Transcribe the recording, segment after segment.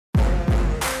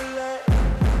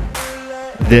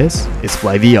This is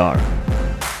FLYVR,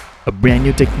 a brand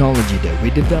new technology that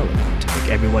we developed to make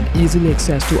everyone easily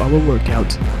access to our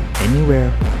workouts anywhere,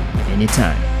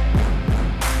 anytime.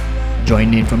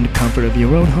 Join in from the comfort of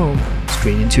your own home,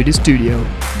 straight into the studio,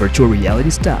 virtual reality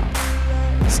style.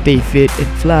 Stay fit and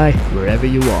fly wherever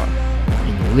you are,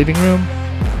 in your living room,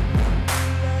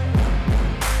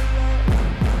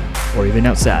 or even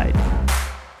outside.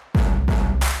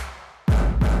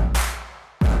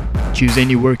 Choose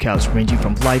any workouts ranging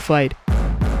from Fly Fight,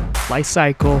 Fly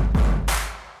Cycle,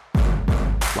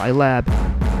 Fly Lab,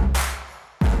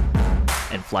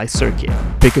 and Fly Circuit.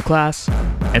 Pick a class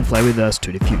and fly with us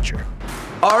to the future.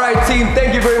 Alright team,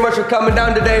 thank you very much for coming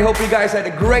down today. Hope you guys had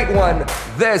a great one.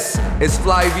 This is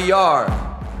FLYVR.